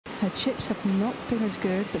Her chips have not been as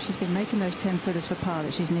good, but she's been making those 10-footers for par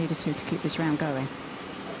that she's needed to keep this round going.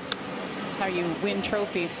 That's how you win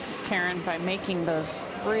trophies, Karen, by making those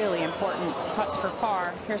really important putts for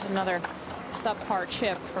par. Here's another subpar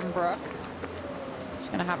chip from Brooke. She's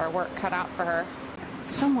going to have her work cut out for her.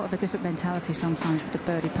 Somewhat of a different mentality sometimes with the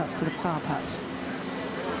birdie putts to the par putts.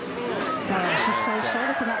 Oh, she's so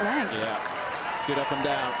solid from that length. Yeah, good up and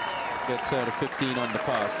down. Gets her to 15 on the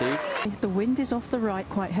par, Steve. The wind is off the right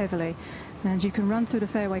quite heavily, and you can run through the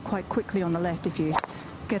fairway quite quickly on the left if you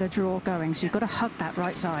get a draw going. So you've got to hug that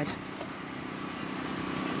right side.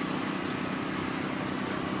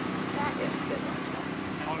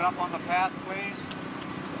 Hold up on the path, please.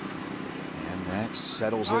 And that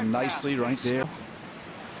settles in nicely right there.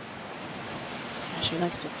 She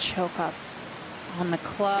likes to choke up on the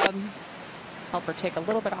club. Help her take a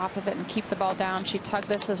little bit off of it and keep the ball down. She tugged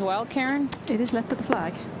this as well, Karen. It is left of the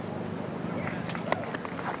flag.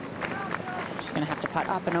 She's going to have to putt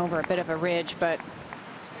up and over a bit of a ridge, but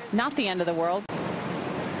not the end of the world.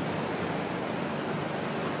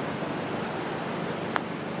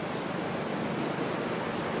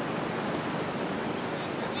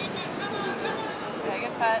 Take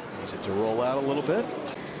a putt. Needs it to roll out a little bit.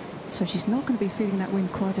 So she's not going to be feeling that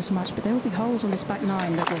wind quite as much, but there will be holes on this back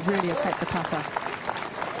nine that will really affect the putter.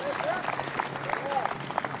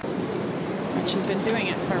 And she's been doing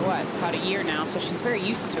it for, what, about a year now, so she's very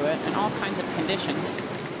used to it in all kinds of conditions.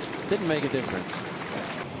 Didn't make a difference.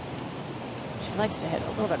 She likes to hit a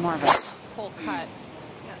little bit more of a full cut.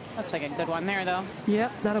 Looks like a good one there, though.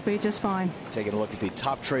 Yep, that'll be just fine. Taking a look at the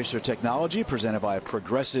Top Tracer technology presented by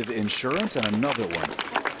Progressive Insurance, and another one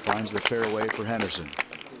finds the fairway for Henderson.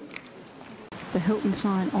 The Hilton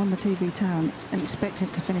sign on the TV tower and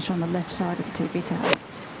expected to finish on the left side of the TV tower.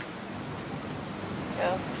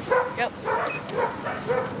 Yep.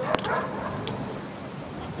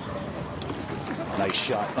 Nice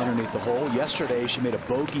shot underneath the hole. Yesterday she made a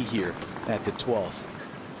bogey here at the 12th.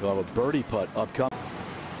 We'll have a birdie putt upcoming.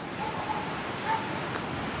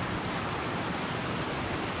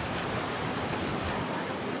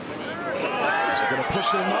 So going to push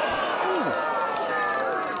him up.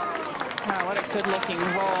 Wow, what a good-looking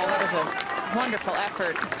roll. That was a wonderful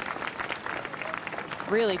effort.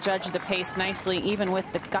 Really judged the pace nicely, even with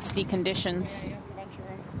the gusty conditions.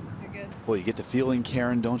 Well, you get the feeling,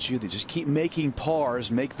 Karen, don't you? They just keep making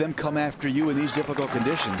pars, make them come after you in these difficult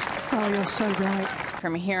conditions. Oh, you're so right.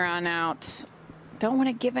 From here on out, don't want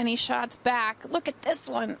to give any shots back. Look at this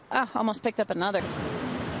one. Oh, almost picked up another.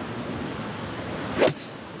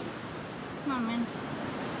 Come on, man.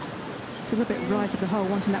 It's a little bit right of the hole,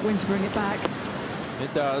 wanting that wind to bring it back.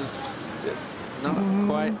 It does, just not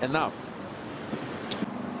quite enough.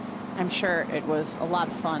 I'm sure it was a lot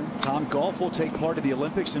of fun. Tom, golf will take part of the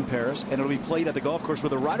Olympics in Paris, and it'll be played at the golf course where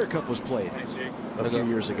the Ryder Cup was played a few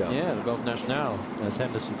years ago. Yeah, the Golf National. As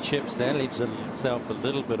Henderson chips there, leaves himself a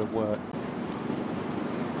little bit of work.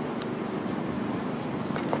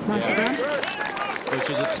 Nicely done. Which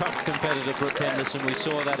is a tough competitor, Brooke Henderson. We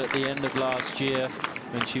saw that at the end of last year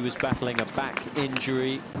when she was battling a back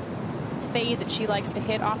injury. Fade that she likes to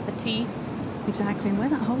hit off the tee. Exactly, and where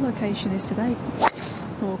that whole location is today,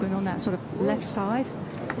 Morgan, on that sort of left side,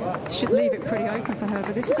 should leave it pretty open for her,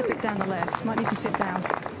 but this is a bit down the left. Might need to sit down.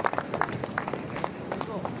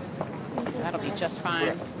 That'll be just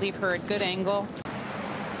fine. Leave her a good angle.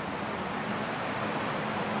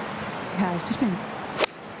 It has just been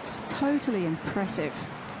totally impressive.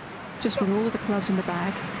 Just with all of the clubs in the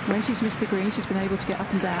bag. When she's missed the green, she's been able to get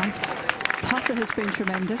up and down. Putter has been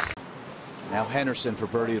tremendous. Now Henderson for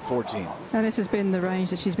birdie at 14. And this has been the range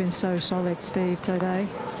that she's been so solid, Steve, today.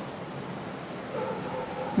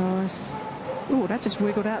 Oh, that just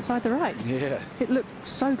wiggled outside the right. Yeah. It looked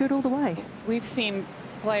so good all the way. We've seen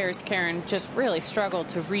players, Karen, just really struggle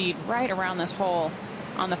to read right around this hole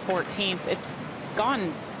on the 14th. It's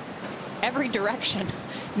gone every direction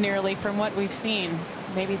nearly from what we've seen.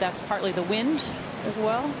 Maybe that's partly the wind as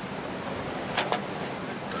well.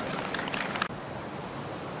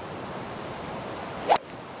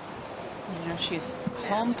 You know, she's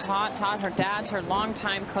home taught her dad's her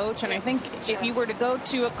longtime coach, and I think if you were to go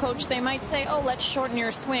to a coach, they might say, oh, let's shorten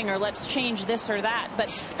your swing or let's change this or that, but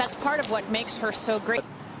that's part of what makes her so great.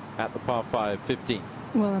 At the par 5, 15th.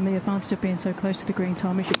 Well, and the advantage of being so close to the green,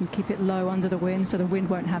 Tom, is you can keep it low under the wind, so the wind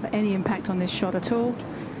won't have any impact on this shot at all.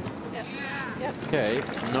 Okay,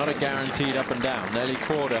 not a guaranteed up and down. Nelly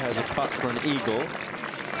Corder has a putt for an eagle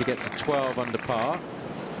to get to 12 under par.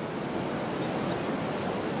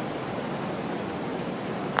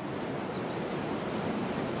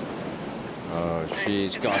 Oh,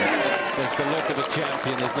 she's got it. That's the look of a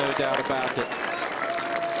champion, there's no doubt about it.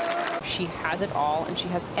 she has it all and she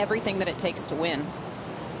has everything that it takes to win.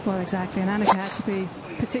 Well, exactly. And Annika had to be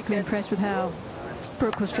particularly impressed with how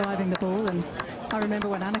Brooke was driving the ball. And I remember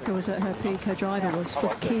when Annika was at her peak, her driver was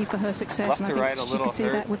key for her success. And I think she could see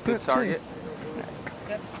that with Brooke too.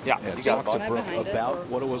 Yeah, talk to Brooke about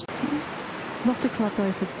what it was. Lofty club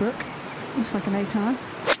though for Brooke. Looks like an 8-iron.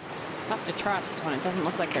 It's tough to trust when it doesn't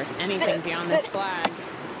look like there's anything beyond this flag.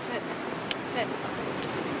 Sit. Sit.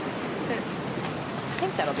 Sit. I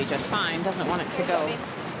think that'll be just fine. Doesn't want it to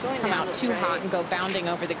come out too hot and go bounding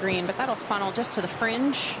over the green, but that'll funnel just to the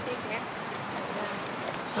fringe.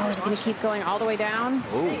 Oh, is it going to keep going all the way down?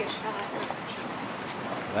 Ooh.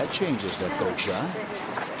 That changes that third shot.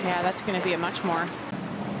 Yeah, that's going to be a much more.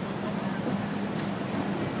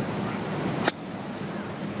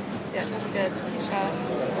 Yeah, that's good. Good shot.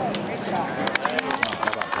 Great shot.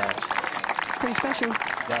 How about that? Pretty special.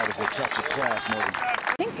 That is a touch of class, Morgan.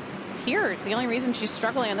 I think here, the only reason she's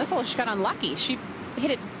struggling on this hole, she got unlucky. She hit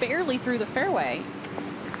it barely through the fairway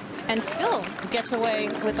and still gets away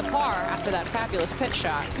with the par after that fabulous pitch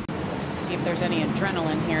shot. Let's see if there's any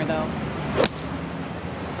adrenaline here, though.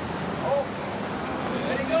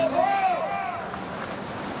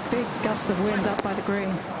 Big gust of wind up by the green.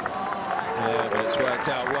 Yeah, but it's worked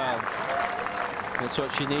out well. That's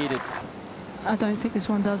what she needed. I don't think this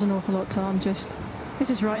one does an awful lot, Tom. Just this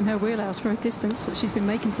is right in her wheelhouse for a distance that she's been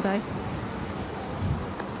making today.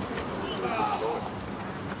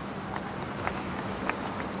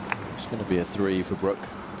 It's going to be a 3 for Brooke.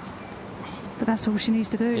 But that's all she needs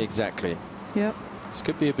to do. Exactly. Yep. This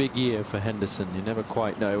could be a big year for Henderson. You never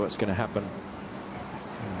quite know what's going to happen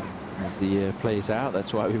as the year plays out.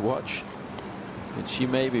 That's why we watch. And she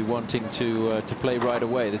may be wanting to play right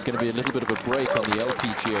away. There's going to be a little bit of a break on the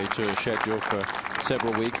LPGA Tour schedule for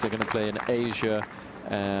several weeks. They're going to play in Asia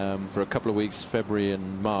for a couple of weeks, February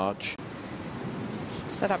and March.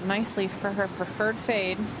 Set up nicely for her preferred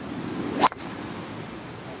fade.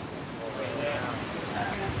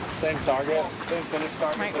 Same target, same finish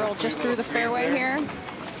target. Might roll just through the fairway here.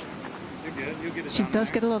 You're good. You get it. She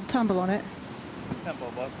does get a little tumble on it.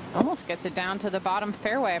 Tempo, bud. Almost gets it down to the bottom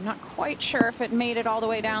fairway. I'm not quite sure if it made it all the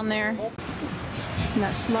way down there. And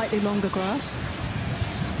that slightly longer grass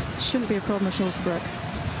shouldn't be a problem at all for Brooke.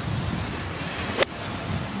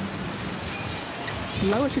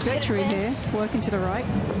 Lower trajectory here, working to the right.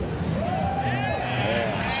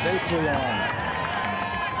 Yeah, safely on.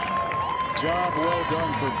 Job well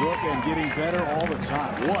done for Brooke and getting better all the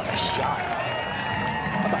time. What a shot.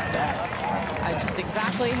 How about that? Just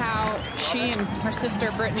exactly how she and her sister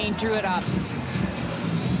Brittany drew it up.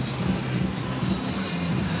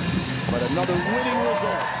 But another winning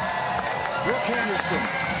result. Brooke Henderson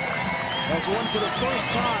has won for the first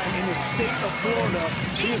time in the state of Florida.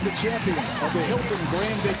 She is the champion of the Hilton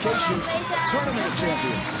Grand Vacations Tournament of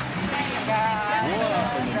Champions. What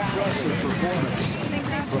an impressive performance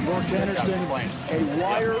from Brooke Henderson. A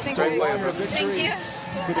wire-to-wire victory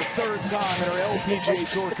for the third time in her LPGA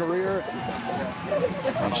Tour career.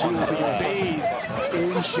 And she will be bathed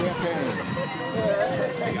in champagne.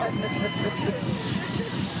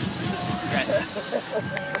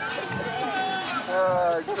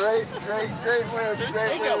 Great win. Great win.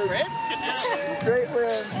 Great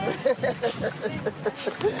win.